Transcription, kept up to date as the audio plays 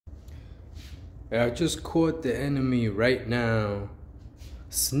I just caught the enemy right now,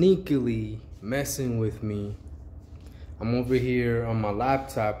 sneakily messing with me. I'm over here on my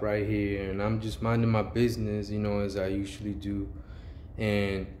laptop right here, and I'm just minding my business, as I usually do.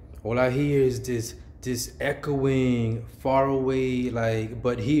 And all I hear is this echoing, far away,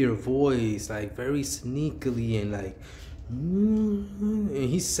 but here voice, very sneakily, and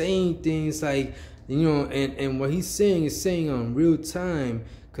he's saying things and what he's saying is saying on real time,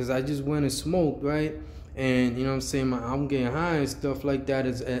 because I just went and smoked, right? And I'm getting high and stuff like that.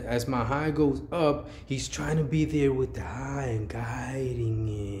 As my high goes up, he's trying to be there with the high and guiding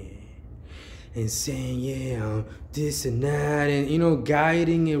it and saying, yeah, this and that, and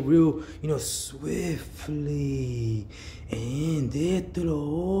guiding it real, swiftly. And esto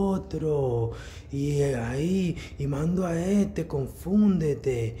lo otro, y ahí, y mando a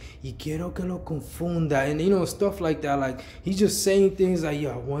confúndete, y quiero que lo confunda, and stuff like that. Like, he's just saying things like,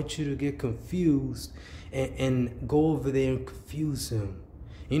 yo, I want you to get confused, and go over there and confuse him.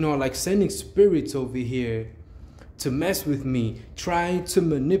 Like sending spirits over here to mess with me, trying to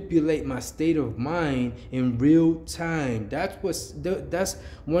manipulate my state of mind in real time. That's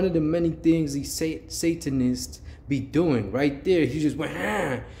one of the many things these Satanists be doing right there. He just went,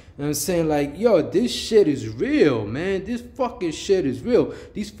 and I'm saying, like, yo, this shit is real, man. This fucking shit is real.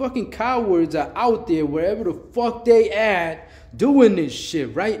 These fucking cowards are out there wherever the fuck they at, doing this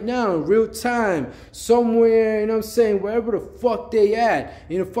shit right now in real time, somewhere, wherever the fuck they at,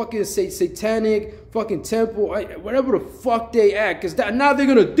 in a fucking satanic fucking temple, wherever the fuck they at, because now they're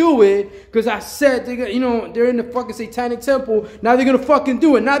gonna do it, because I said they're in the fucking satanic temple, now they're gonna fucking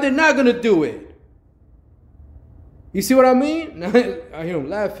do it, now they're not gonna do it. You see what I mean? I hear them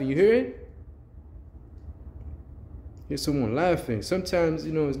laughing, you hear it? I hear someone laughing. Sometimes,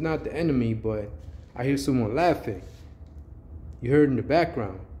 it's not the enemy, but I hear someone laughing. You heard in the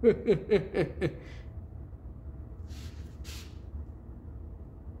background.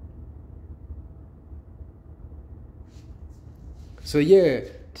 So yeah,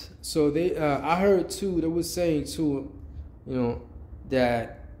 I heard too, they were saying too,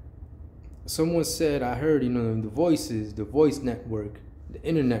 that someone said, I heard, in the voice network, the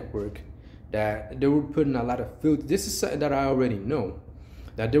internet network, that they were putting a lot of filter. This is something that I already know.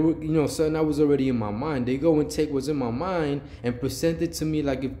 That they were, something that was already in my mind. They go and take what's in my mind and present it to me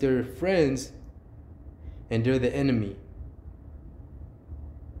like if they're friends and they're the enemy.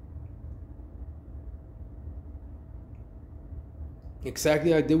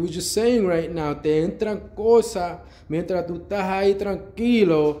 Exactly like they were just saying right now. Te entran cosas mientras tú estás ahí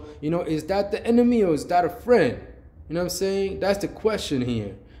tranquilo. Is that the enemy or is that a friend? You know what I'm saying? That's the question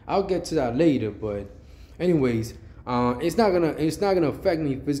here. I'll get to that later, but anyways, it's not gonna affect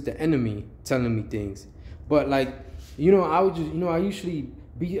me if it's the enemy telling me things. But I would just, I usually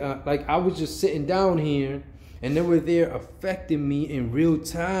be I was just sitting down here, and they were there affecting me in real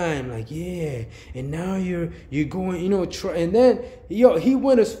time, yeah. And now you're going, and then he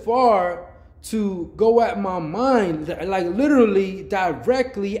went as far to go at my mind, literally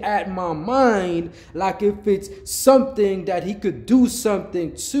directly at my mind, like if it's something that he could do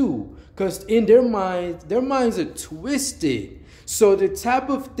something to. Because in their minds are twisted. So the type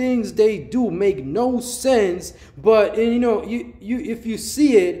of things they do make no sense. But if you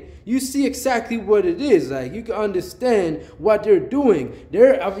see it, you see exactly what it is. Like, you can understand what they're doing.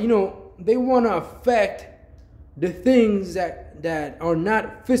 They want to affect the things that are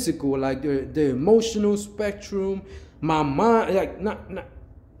not physical, like the emotional spectrum, my mind, not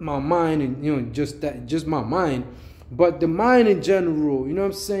my mind, and just my mind, but the mind in general. You know what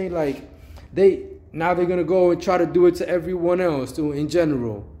I'm saying? Like, they're gonna go and try to do it to everyone else too, in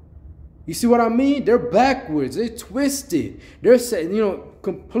general. You see what I mean? They're backwards. They're twisted. They're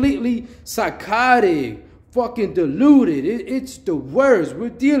completely psychotic, fucking deluded. It's the worst. We're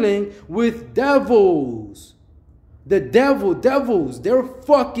dealing with devils. The devils. They're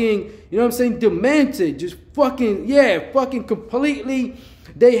fucking, demented. Just fucking, fucking completely.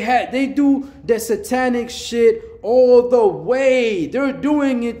 They do the satanic shit all the way. They're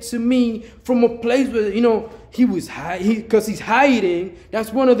doing it to me from a place where, because he's hiding.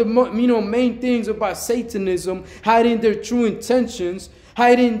 That's one of the main things about Satanism, hiding their true intentions,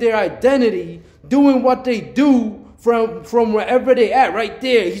 hiding their identity, doing what they do from wherever they at. Right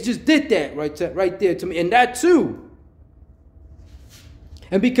there, he just did that right there to me, and that too.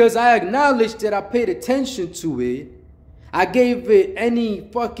 And because I acknowledged that I paid attention to it, I gave it any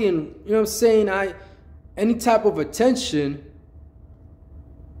fucking, any type of attention,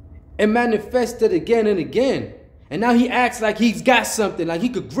 and manifested again and again. And now he acts like he's got something, like he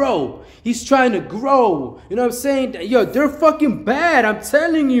could grow. He's trying to grow. You know what I'm saying? Yo, they're fucking bad. I'm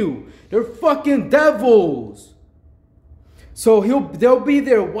telling you. They're fucking devils. So they'll be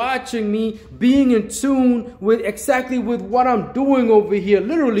there watching me, being in tune with exactly with what I'm doing over here,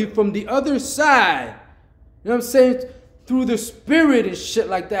 literally from the other side. You know what I'm saying? Through the spirit and shit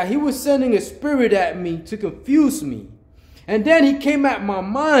like that. He was sending a spirit at me to confuse me. And then he came at my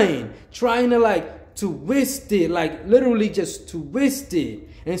mind, trying to like twist it, like literally just twist it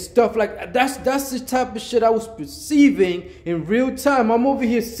and stuff like that. That's the type of shit I was perceiving in real time. I'm over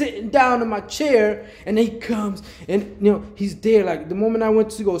here sitting down in my chair, and he comes, and you know he's there. Like the moment I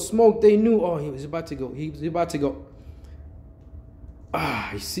went to go smoke, they knew. Oh, he was about to go. He was about to go.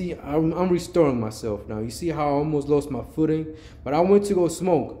 You see, I'm restoring myself now. You see how I almost lost my footing? But I went to go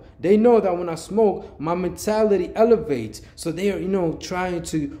smoke. They know that when I smoke, my mentality elevates. So they are, you know, trying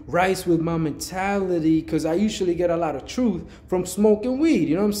to rise with my mentality because I usually get a lot of truth from smoking weed.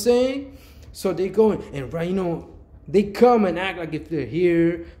 You know what I'm saying? So they go and, you know, they come and act like if they're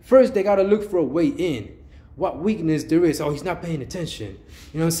here. First, they got to look for a way in. What weakness there is. Oh, he's not paying attention.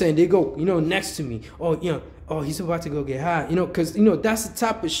 You know what I'm saying? They go, you know, next to me. Oh, you know. Oh, he's about to go get high. You know, because, you know, that's the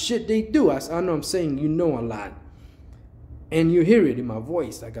type of shit they do. I know I'm saying you know a lot. And you hear it in my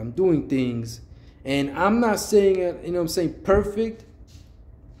voice. Like I'm doing things. And I'm not saying it, you know what I'm saying, perfect.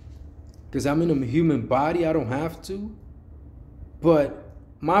 Because I'm in a human body. I don't have to. But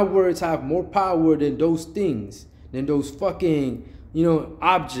my words have more power than those things. Than those fucking, you know,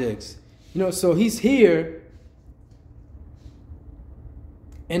 objects. You know, so he's here.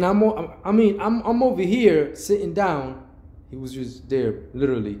 And I'm over here sitting down. He was just there,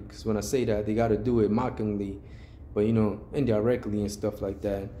 literally, because when I say that, they got to do it mockingly, but, you know, indirectly and stuff like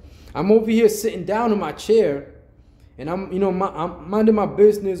that. I'm over here sitting down in my chair, and I'm, you know, I'm minding my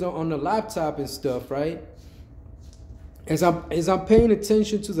business on the laptop and stuff, right? As I'm paying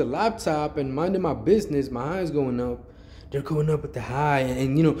attention to the laptop and minding my business, my eyes going up. They're going up at the high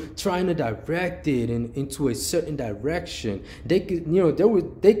and you know, trying to direct it into a certain direction. They could, you know,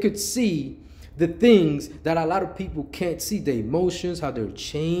 they could see the things that a lot of people can't see. The emotions, how they're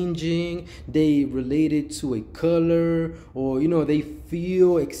changing. They relate it to a color, or, you know, they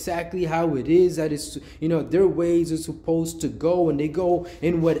feel exactly how it is. That is, you know, their ways are supposed to go, and they go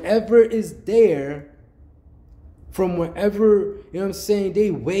in whatever is there. From wherever, you know what I'm saying,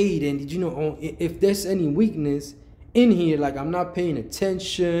 they wait, and, you know, if there's any weakness in here, like I'm not paying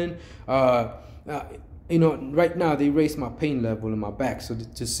attention, you know, right now they raise my pain level in my back, so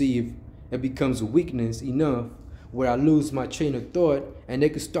to see if it becomes a weakness enough where I lose my train of thought and they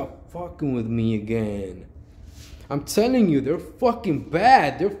can start fucking with me again. I'm telling you, they're fucking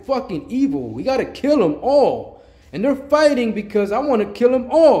bad. They're fucking evil. We gotta kill them all. And they're fighting because I want to kill them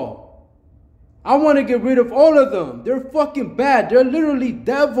all. I want to get rid of all of them. They're fucking bad. They're literally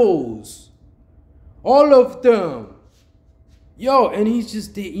devils. All of them. Yo, and he's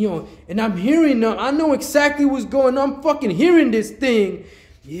just, you know, and I'm hearing them. I know exactly what's going on. I'm fucking hearing this thing.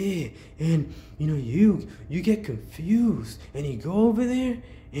 Yeah, and, you know, you get confused. And you go over there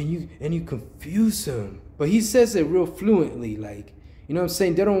and you confuse him. But he says it real fluently. Like, you know what I'm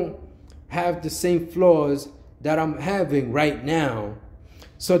saying? They don't have the same flaws that I'm having right now.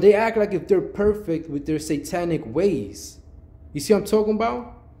 So they act like if they're perfect with their satanic ways. You see what I'm talking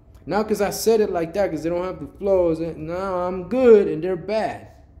about? Not because I said it like that, because they don't have the flaws. No, I'm good, and they're bad.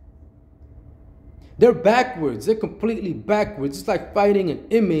 They're backwards. They're completely backwards. It's like fighting an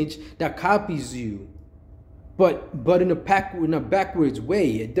image that copies you. But in a backwards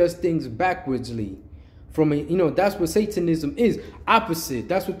way. It does things backwardsly. From a, you know, that's what Satanism is. Opposite.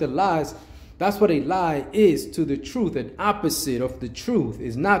 That's what a lie is to the truth. An opposite of the truth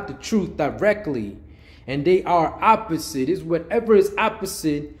is not the truth directly. And they are opposite. It's whatever is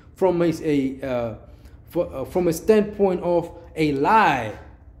opposite from a standpoint of a lie.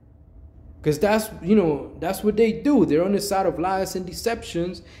 Because that's, you know, that's what they do. They're on the side of lies and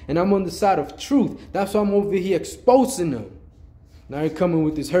deceptions, and I'm on the side of truth. That's why I'm over here exposing them. Now they're coming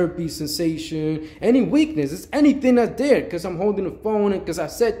with this herpes sensation, any weakness, it's anything that's there, because I'm holding the phone and because I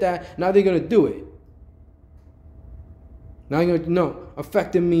said that, now they're going to do it. Now they're going to, no,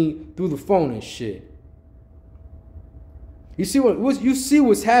 affecting me through the phone and shit. You see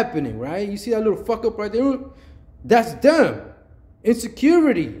what's happening, right? You see that little fuck up right there? That's them.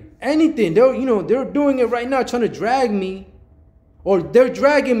 Insecurity. Anything. They're doing it right now, trying to drag me, or they're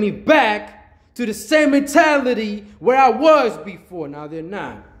dragging me back to the same mentality where I was before. Now they're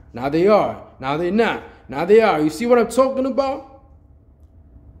not. Now they are. Now they're not. Now they are. You see what I'm talking about?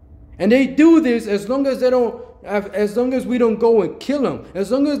 And they do this as long as we don't go and kill them.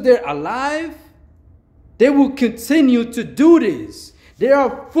 As long as they're alive, they will continue to do this. They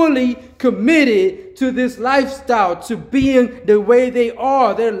are fully committed to this lifestyle, to being the way they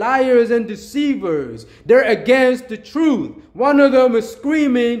are. They're liars and deceivers. They're against the truth. One of them is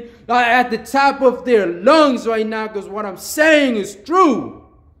screaming at the top of their lungs right now because what I'm saying is true.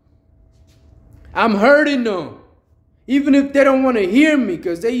 I'm hurting them. Even if they don't want to hear me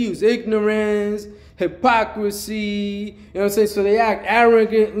because they use ignorance, hypocrisy, you know what I'm saying? So they act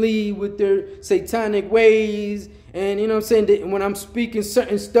arrogantly with their satanic ways. And you know what I'm saying? When I'm speaking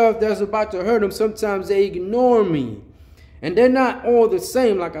certain stuff that's about to hurt them, sometimes they ignore me. And they're not all the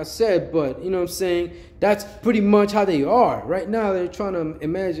same, like I said, but you know what I'm saying? That's pretty much how they are. Right now, they're trying to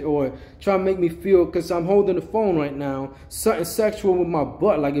imagine or trying to make me feel, because I'm holding the phone right now, something sexual with my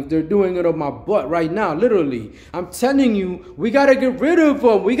butt. Like if they're doing it on my butt right now, literally. I'm telling you, we got to get rid of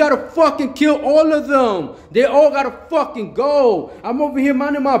them. We got to fucking kill all of them. They all got to fucking go. I'm over here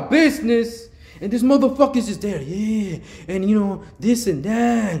minding my business. And this motherfucker's just there, yeah, and you know, this and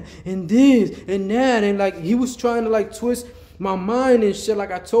that, and this and that, and like, he was trying to like twist my mind and shit,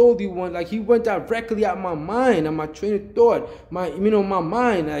 like I told you one, like he went directly at my mind, and my train of thought, my, you know, my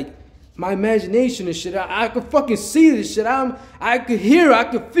mind, like, my imagination and shit, I could fucking see this shit, I could hear it, I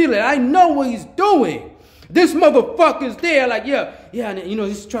could feel it, I know what he's doing. This motherfucker's there, like, yeah, and you know,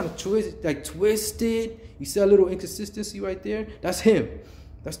 he's trying to twist it, you see a little inconsistency right there? That's him,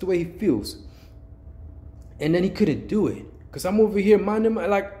 that's the way he feels. And then he couldn't do it. Because I'm over here minding,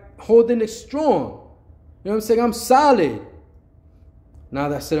 like, holding it strong. You know what I'm saying? I'm solid. Now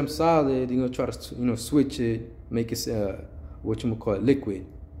that I said I'm solid, you're going to try to, you know, switch it, make it, liquid,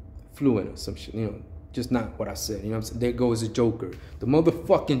 fluid or some shit. You know, just not what I said. You know what I'm saying? There goes the Joker. The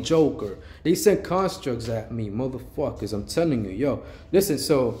motherfucking Joker. They sent constructs at me, motherfuckers. I'm telling you, yo. Listen,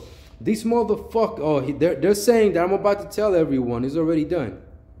 so these motherfuckers, they're saying that I'm about to tell everyone it's already done.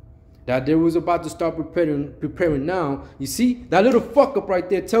 That they was about to start preparing now. You see, that little fuck up right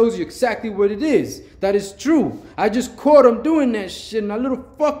there tells you exactly what it is. That is true. I just caught him doing that shit, and that little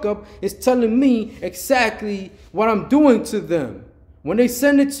fuck up is telling me exactly what I'm doing to them. When they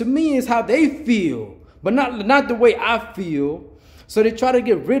send it to me, is how they feel, but not the way I feel. So they try to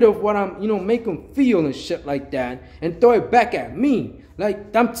get rid of what I'm, you know, make them feel and shit like that, and throw it back at me.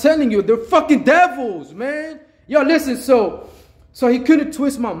 Like, I'm telling you, they're fucking devils, man. Yo, listen, So he couldn't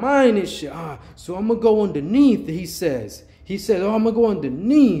twist my mind and shit. So I'm going to go underneath, he says. He said, oh, I'm going to go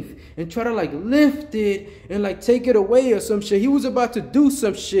underneath and try to like lift it and like take it away or some shit. He was about to do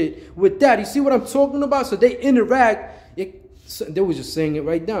some shit with that. You see what I'm talking about? So they interact. They was just saying it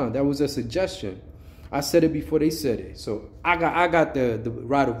right down. That was a suggestion. I said it before they said it. So I got the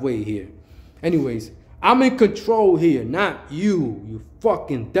right of way here. Anyways, I'm in control here, not you, you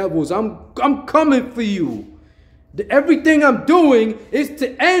fucking devils. I'm coming for you. Everything I'm doing is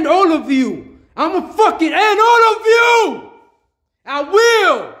to end all of you. I'm gonna fucking end all of you. I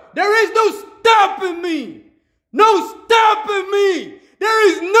will. There is no stopping me. No stopping me. There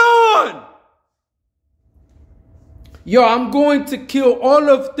is none. Yo, I'm going to kill all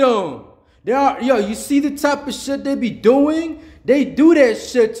of them. Yo, you see the type of shit they be doing? They do that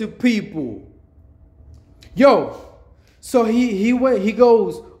shit to people. Yo, so he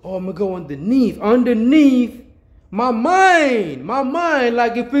goes, oh, I'm gonna go underneath my mind,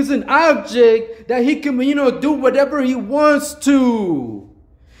 like if it's an object that he can, you know, do whatever he wants to.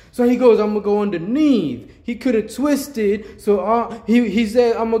 So he goes, I'm gonna go underneath. He couldn't twist it, so he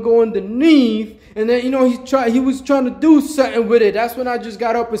said, I'm gonna go underneath. And then, you know, he was trying to do something with it. That's when I just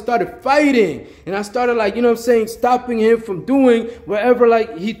got up and started fighting. And I started, like, you know what I'm saying, stopping him from doing whatever,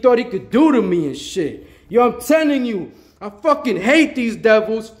 like, he thought he could do to me and shit. Yo, I'm telling you, I fucking hate these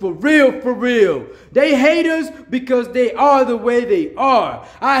devils for real, for real. They hate us because they are the way they are.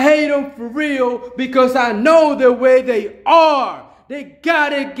 I hate them for real because I know the way they are. They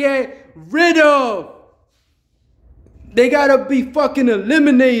gotta get rid of. They gotta be fucking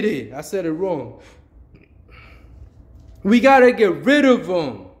eliminated. I said it wrong. We gotta get rid of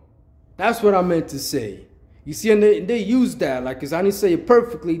them. That's what I meant to say. You see, and they use that, like, cause I didn't say it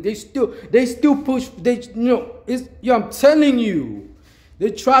perfectly. They still push. I'm telling you,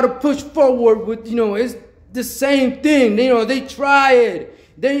 they try to push forward with, you know, it's the same thing. They try it.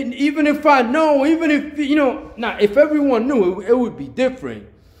 Even if I know, even if, you know, if everyone knew, it would be different.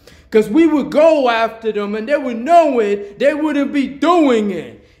 Cause we would go after them, and they would know it. They wouldn't be doing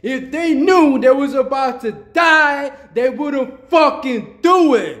it. If they knew they was about to die, they wouldn't fucking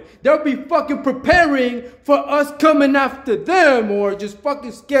do it. They'll be fucking preparing for us coming after them, or just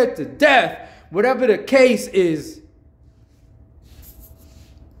fucking scared to death. Whatever the case is.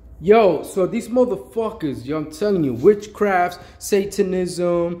 Yo, so these motherfuckers, yo, I'm telling you, witchcraft,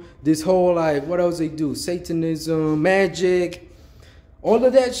 Satanism, this whole like, what else they do? Satanism, magic, all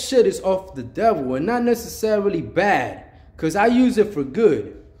of that shit is off the devil and not necessarily bad, because I use it for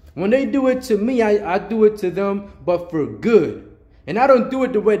good. When they do it to me, I do it to them, but for good. And I don't do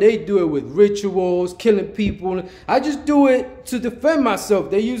it the way they do it with rituals, killing people. I just do it to defend myself.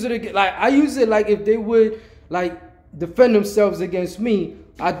 They use it again, like I use it like if they would like defend themselves against me.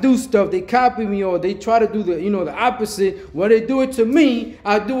 I do stuff, they copy me, or they try to do the, the opposite. When they do it to me,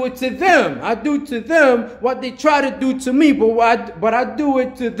 I do it to them. I do to them what they try to do to me, but I do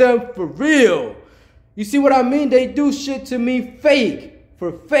it to them for real. You see what I mean? They do shit to me fake,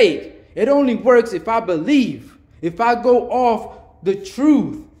 for fake. It only works if I believe, if I go off the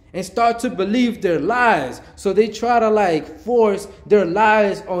truth and start to believe their lies. So they try to like force their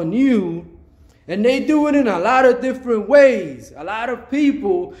lies on you. And they do it in a lot of different ways. A lot of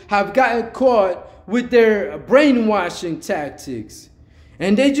people have gotten caught with their brainwashing tactics.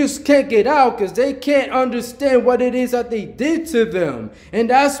 And they just can't get out because they can't understand what it is that they did to them.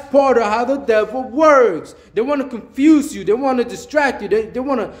 And that's part of how the devil works. They want to confuse you. They want to distract you. They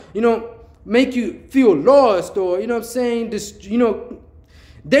want to, make you feel lost, or, what I'm saying,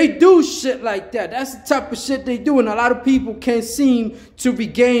 they do shit like that. That's the type of shit they do. And a lot of people can't seem to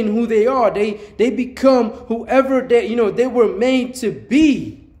regain who they are. They become whoever they were made to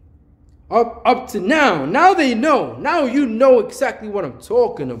be up to now. Now they know. Now you know exactly what I'm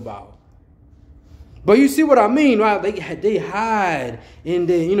talking about. But you see what I mean, right? They hide in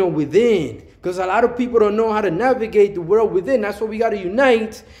the, within. Because a lot of people don't know how to navigate the world within. That's why we got to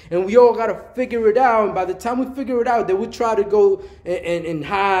unite. And we all got to figure it out. And by the time we figure it out, they will try to go and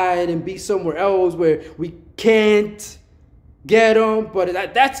hide and be somewhere else where we can't get them. But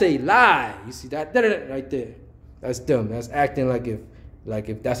that's a lie. You see that right there? That's dumb. That's acting like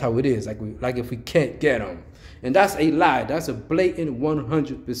if that's how it is. Like if we can't get them. And that's a lie. That's a blatant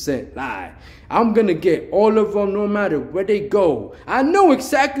 100% lie. I'm going to get all of them no matter where they go. I know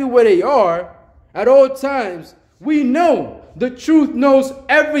exactly where they are at all times. We know. The truth knows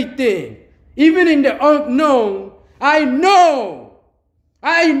everything. Even in the unknown, I know.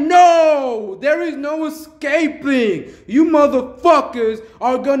 There is no escaping. You motherfuckers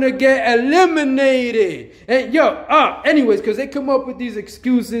are going to get eliminated. And anyways, because they come up with these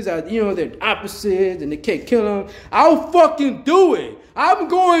excuses, they're opposites and they can't kill them. I'll fucking do it. I'm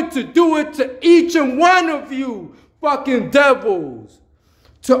going to do it to each and one of you fucking devils.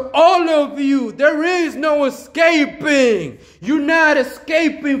 To all of you, there is no escaping. You're not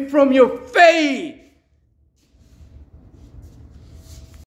escaping from your fate.